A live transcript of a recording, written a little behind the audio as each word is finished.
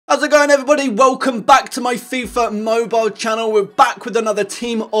How's it going, everybody? Welcome back to my FIFA mobile channel. We're back with another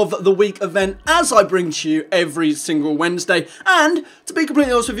Team of the Week event as I bring to you every single Wednesday. And to be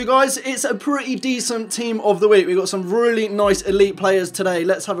completely honest with you guys, it's a pretty decent Team of the Week. We've got some really nice elite players today.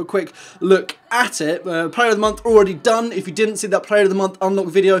 Let's have a quick look at it. Player of the Month already done. If you didn't see that Player of the Month unlock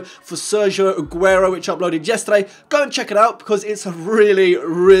video for Sergio Aguero, which I uploaded yesterday, go and check it out because it's a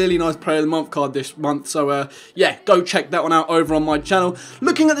really nice Player of the Month card this month. So yeah, go check that one out over on my channel.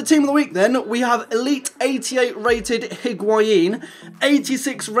 Looking at the Team of the Week then, we have Elite 88 rated Higuain,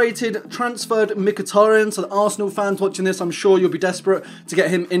 86 rated transferred Mkhitaryan. So the Arsenal fans watching this, I'm sure you'll be desperate to get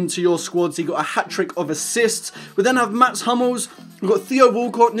him into your squads. He got a hat-trick of assists. We then have Mats Hummels. We've got Theo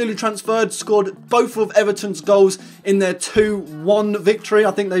Walcott, newly transferred, scored both of Everton's goals in their 2-1 victory. I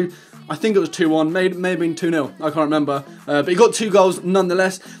think it was 2-1, may have been 2-0, I can't remember. But he got 2 goals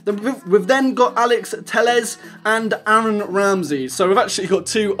nonetheless. We've then got Alex Telles and Aaron Ramsey. So we've actually got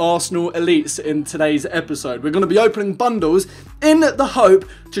 2 Arsenal elites in today's episode. We're going to be opening bundles in the hope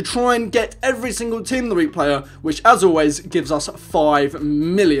to try and get every single Team of the Week player, which as always gives us 5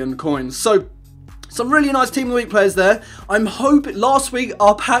 million coins. So some really nice Team of the Week players there. I'm hoping, last week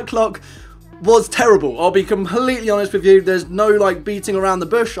our pack luck was terrible. I'll be completely honest with you. There's no like beating around the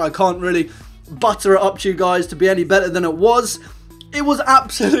bush. I can't really butter it up to you guys to be any better than it was. It was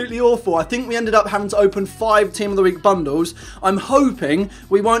absolutely awful. I think we ended up having to open 5 Team of the Week bundles. I'm hoping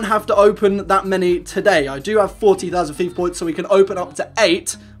we won't have to open that many today. I do have 40,000 FIFA points, so we can open up to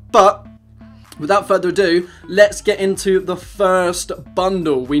 8. But without further ado, let's get into the first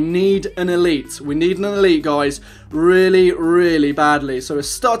bundle. We need an elite. We need an elite, guys, really badly. So we're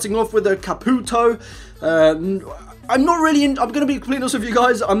starting off with a Caputo. I'm going to be completely honest with you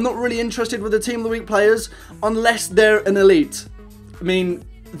guys, I'm not really interested with the Team of the Week players unless they're an elite. I mean,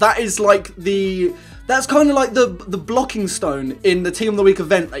 that is like that's kind of like the blocking stone in the Team of the Week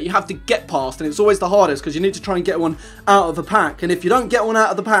event that you have to get past, and it's always the hardest because you need to try and get one out of the pack. And if you don't get one out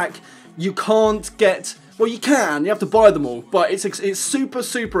of the pack, you can't get, well, you can, you have to buy them all, but it's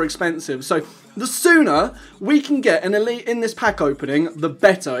super expensive. So the sooner we can get an elite in this pack opening, the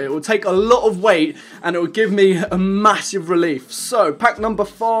better. It will take a lot of weight and it will give me a massive relief. So pack number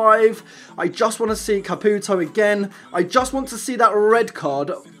 5, I just want to see Caputo again. I just want to see that red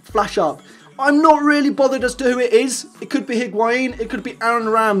card flash up. I'm not really bothered as to who it is. It could be Higuain, it could be Aaron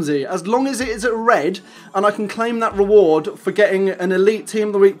Ramsey. As long as it is a red and I can claim that reward for getting an elite Team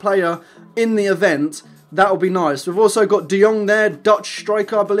of the Week player in the event, that'll be nice. We've also got De Jong there, Dutch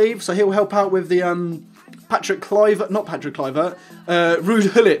striker, I believe. So he'll help out with the Ruud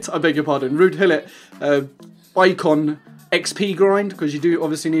Gullit, I beg your pardon. Ruud Gullit, Icon XP grind, because you do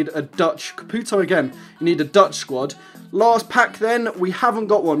obviously need a Dutch. Caputo again, you need a Dutch squad. Last pack then, we haven't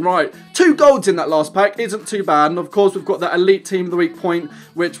got one. Right, 2 golds in that last pack isn't too bad. And of course, we've got that elite Team of the Week point,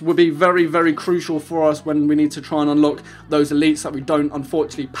 which will be very crucial for us when we need to try and unlock those elites that we don't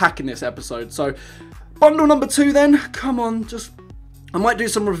unfortunately pack in this episode. So bundle number 2 then, come on, I might do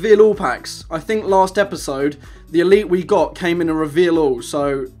some reveal all packs. I think last episode, the elite we got came in a reveal all.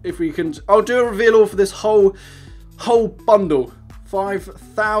 So if we can, I'll do a reveal all for this whole bundle.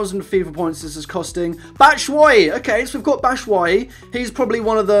 5,000 FIFA points this is costing. Batshuayi, okay, so we've got Batshuayi. He's probably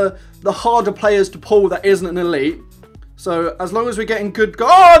one of the harder players to pull that isn't an elite. So as long as we're getting good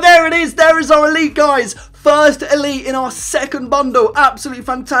oh, there it is, there is our elite, guys. First elite in our second bundle, absolutely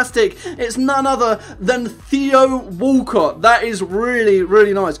fantastic. It's none other than Theo Walcott. That is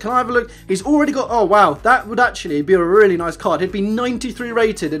really nice. Can I have a look? He's already got, oh wow, that would actually be a really nice card. He'd be 93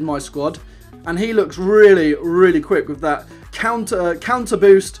 rated in my squad, and he looks really quick with that counter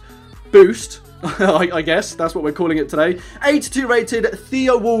boost, I guess that's what we're calling it today. 82 rated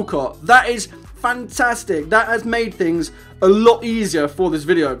Theo Walcott. That is fantastic. That has made things a lot easier for this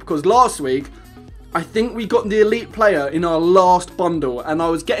video, because last week I think we got the elite player in our last bundle and I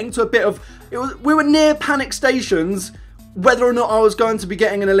was getting to a bit of, we were near panic stations whether or not I was going to be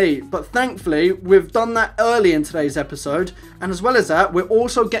getting an elite, but thankfully we've done that early in today's episode, and as well as that, we're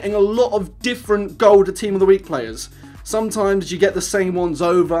also getting a lot of different gold Team of the Week players. Sometimes you get the same ones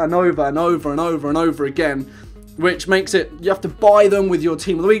over and over again, which makes it, you have to buy them with your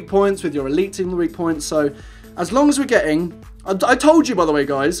Team of the Week points, with your elite Team of the Week points. So as long as we're getting, I told you by the way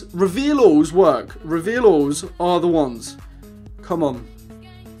guys, reveal alls work. Reveal alls are the ones. Come on,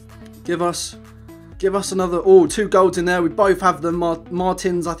 give us another, oh, 2 golds in there. We both have the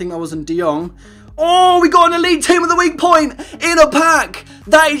Martins, I think that was in De Jong. Oh, we got an elite Team of the Week point in a pack.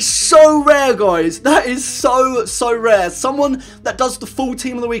 That is so rare, guys. That is so rare. Someone that does the full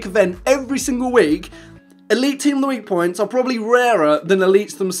Team of the Week event every single week. Elite Team of the Week points are probably rarer than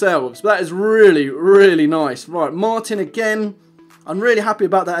elites themselves. That is really nice. Right, Martin again. I'm really happy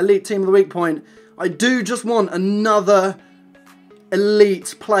about that elite team of the week point. I do just want another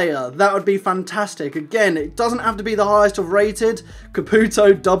elite player. That would be fantastic. Again, it doesn't have to be the highest of rated.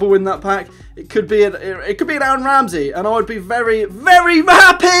 Caputo double in that pack. It could be an Aaron Ramsey, and I would be very, very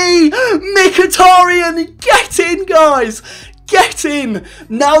happy. Mkhitaryan, get in, guys. Get in.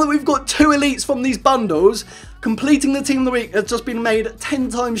 Now that we've got 2 elites from these bundles, completing the team of the week has just been made 10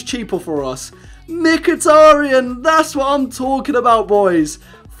 times cheaper for us. Mkhitaryan, that's what I'm talking about, boys.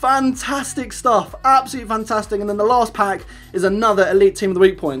 Fantastic stuff, absolutely fantastic. And then the last pack is another elite team of the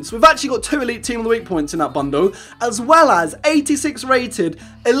week points. We've actually got 2 elite team of the week points in that bundle, as well as 86 rated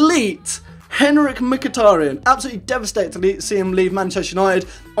elite Henrik Mkhitaryan. Absolutely devastated to see him leave Manchester United.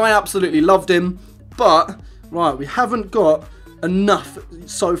 I absolutely loved him, but right, we haven't got enough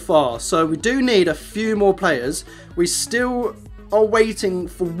so far, so we do need a few more players. We still are waiting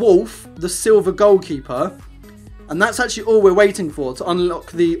for Wolf, the silver goalkeeper. And that's actually all we're waiting for to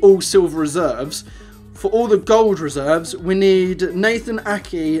unlock the all-silver reserves. For all the gold reserves, we need Nathan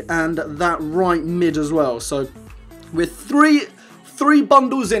Ake and that right mid as well. So we're three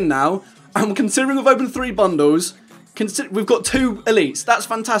bundles in now, and considering we've opened 3 bundles, we've got 2 elites. That's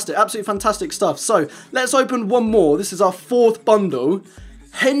fantastic, absolutely fantastic stuff. So let's open one more. This is our 4th bundle.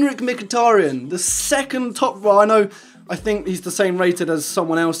 Henrik Mkhitaryan, the second top. Well, I think he's the same rated as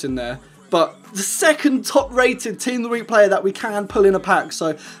someone else in there. But the second top rated team of the week player that we can pull in a pack.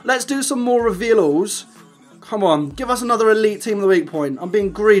 So let's do some more reveals. Come on, give us another elite team of the week point. I'm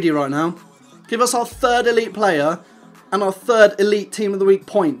being greedy right now. Give us our 3rd elite player and our 3rd elite team of the week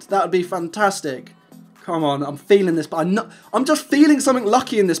point. That would be fantastic. Come on, I'm feeling this, but I'm just feeling something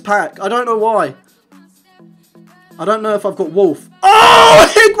lucky in this pack. I don't know why. I don't know if I've got Wolf.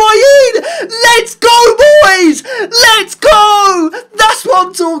 Oh, Higuain! Let's go, boys! Let's go! That's what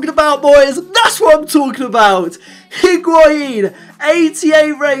I'm talking about, boys. That's what I'm talking about. Higuain,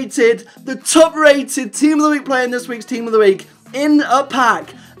 88 rated, the top rated team of the week player in this week's team of the week in a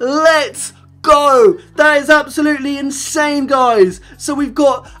pack. Let's go! That is absolutely insane, guys. So we've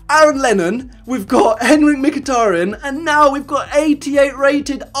got Aaron Lennon, we've got Henrik Mkhitaryan, and now we've got 88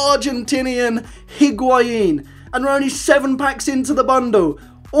 rated Argentinian Higuain. And we're only 7 packs into the bundle.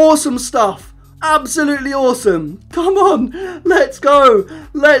 Awesome stuff. Absolutely awesome. Come on. Let's go.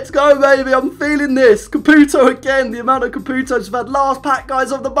 Let's go, baby. I'm feeling this. Caputo again. The amount of Caputos we've had. Last pack,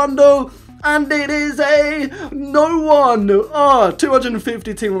 guys, of the bundle. And it is a no one. Oh,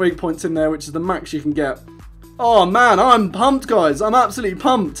 250 team of the week points in there, which is the max you can get. Oh, man. I'm pumped, guys. I'm absolutely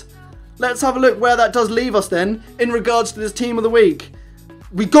pumped. Let's have a look where that does leave us then in regards to this team of the week.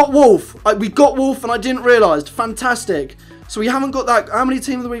 We got Wolf. We got Wolf and I didn't realise. Fantastic. So we haven't got that. How many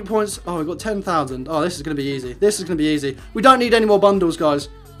team of the week points? Oh, we've got 10,000. Oh, this is going to be easy. This is going to be easy. We don't need any more bundles, guys.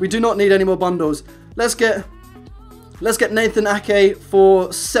 We do not need any more bundles. Let's get Nathan Ake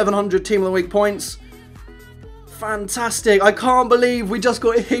for 700 team of the week points. Fantastic. I can't believe we just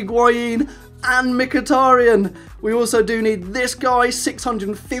got Higuain and Mkhitaryan. We also do need this guy,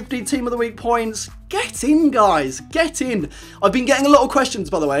 650 team of the week points. Get in, guys. Get in. I've been getting a lot of questions,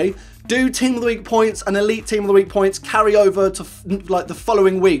 by the way. Do team of the week points and elite team of the week points carry over to like the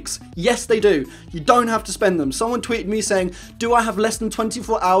following weeks? Yes, they do. You don't have to spend them. Someone tweeted me saying, do I have less than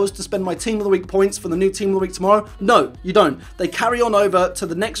 24 hours to spend my team of the week points for the new team of the week tomorrow? No, you don't. They carry on over to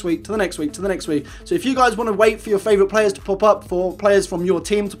the next week, to the next week, to the next week. So if you guys want to wait for your favorite players to pop up, for players from your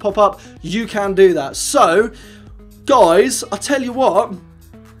team to pop up, you can do that. So, guys, I tell you what,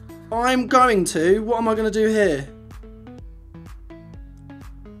 what am I going to do here?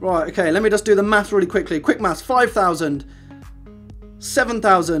 Right, okay, let me just do the math really quickly. Quick maths, 5,000,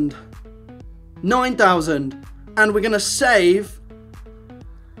 7,000, 9,000, and we're going to save,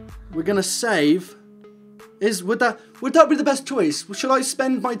 would that be the best choice? Should I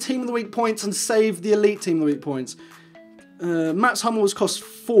spend my team of the week points and save the elite team of the week points? Matt's Hummels costs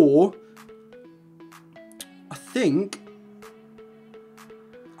 4. I think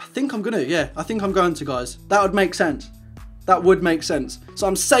I'm going to, yeah, I think I'm going to, guys. That would make sense. That would make sense. So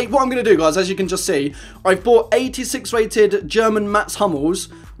what I'm going to do, guys, as you can just see, I've bought 86 rated German Mats Hummels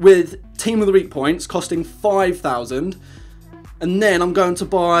with team of the week points costing 5,000. And then I'm going to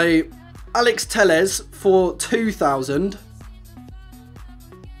buy Alex Telles for 2,000.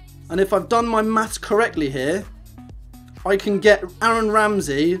 And if I've done my maths correctly here, I can get Aaron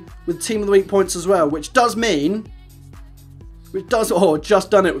Ramsey with team of the week points as well, which does mean...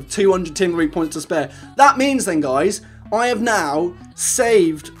 just done it with 200 team of the week points to spare. That means then, guys, I have now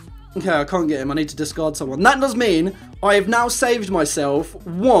saved... Okay, I can't get him. I need to discard someone. That does mean I have now saved myself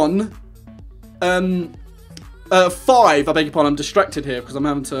one 5, I beg your pardon, I'm distracted here because I'm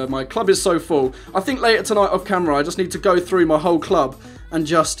having to, my club is so full. I think later tonight off camera, I just need to go through my whole club and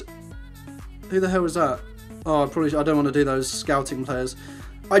just, who the hell was that? Oh, I don't want to do those scouting players.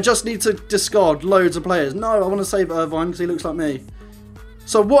 I just need to discard loads of players. No, I want to save Irvine because he looks like me.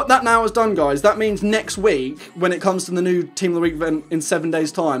 So what that now has done, guys, that means next week, when it comes to the new Team of the Week event in 7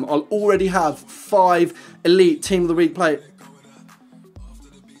 days' time, I'll already have 5 elite Team of the Week players.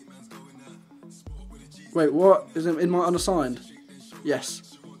 Wait, what? Is it in my unassigned?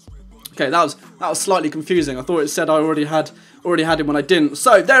 Yes. Okay, that was slightly confusing. I thought it said I already had him when I didn't.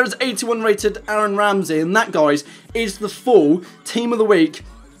 So there is 81 rated Aaron Ramsey, and that, guys, is the full Team of the Week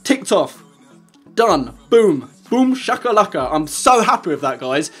ticked off. Done. Boom. Boom shakalaka. I'm so happy with that,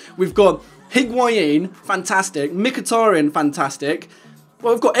 guys. We've got Higuain, fantastic. Mkhitaryan, fantastic.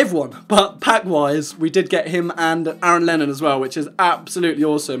 Well, we've got everyone, but pack-wise, we did get him and Aaron Lennon as well, which is absolutely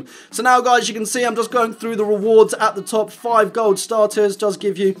awesome. So now, guys, you can see I'm just going through the rewards at the top. 5 gold starters does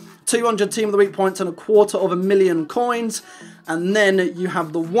give you 200 Team of the Week points and 250,000 coins. And then you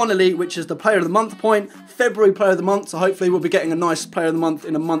have the 1 elite, which is the Player of the Month point, February Player of the Month, so hopefully we'll be getting a nice Player of the Month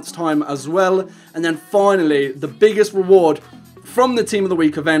in a month's time as well. And then finally, the biggest reward from the Team of the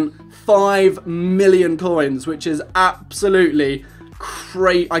Week event, 5 million coins, which is absolutely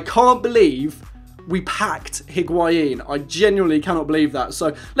crazy. I can't believe we packed Higuain. I genuinely cannot believe that.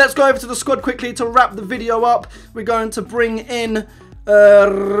 So let's go over to the squad quickly to wrap the video up. We're going to bring in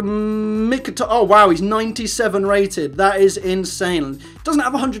oh wow, he's 97 rated. That is insane. Doesn't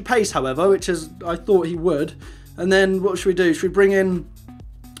have 100 pace, however, which is I thought he would. And then what should we do? Should we bring in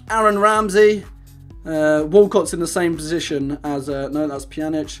Aaron Ramsey? Walcott's in the same position as no, that's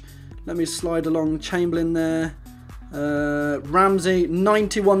Pjanic. Let me slide along Chamberlain there. Ramsey,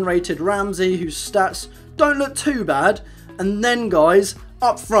 91 rated Ramsey, whose stats don't look too bad. And then, guys,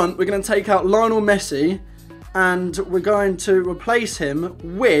 up front, we're going to take out Lionel Messi, and we're going to replace him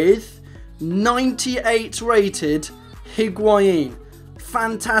with 98 rated Higuain.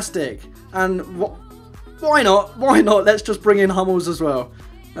 Fantastic. And why not? Why not? Let's just bring in Hummels as well.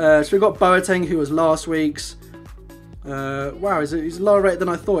 So we've got Boateng, who was last week's. Wow, he's lower rated than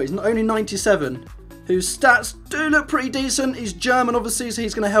I thought. He's only 97. Whose stats do look pretty decent. He's German, obviously, so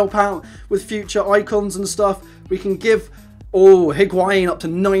he's going to help out with future icons and stuff. We can give Higuain up to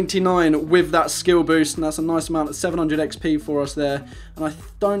 99 with that skill boost, and that's a nice amount of 700 XP for us there. And I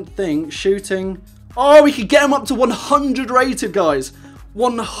don't think shooting... Oh, we could get him up to 100 rated, guys.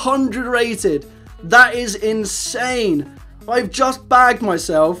 100 rated. That is insane. I've just bagged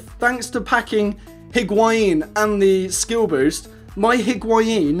myself, thanks to packing Higuain and the skill boost. My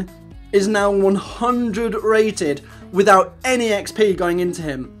Higuain is now 100 rated without any XP going into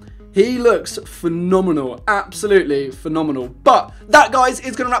him. He looks phenomenal, absolutely phenomenal. But that, guys,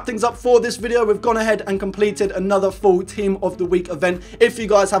 is going to wrap things up for this video. We've gone ahead and completed another full Team of the Week event. If you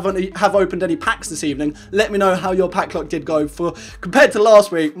guys have opened any packs this evening, let me know how your pack luck did go. Compared to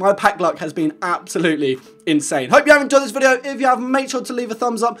last week, my pack luck has been absolutely insane. Hope you have enjoyed this video. If you have, make sure to leave a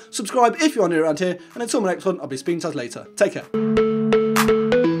thumbs up, subscribe if you are new around here, and until my next one, I'll be speaking to us later. Take care.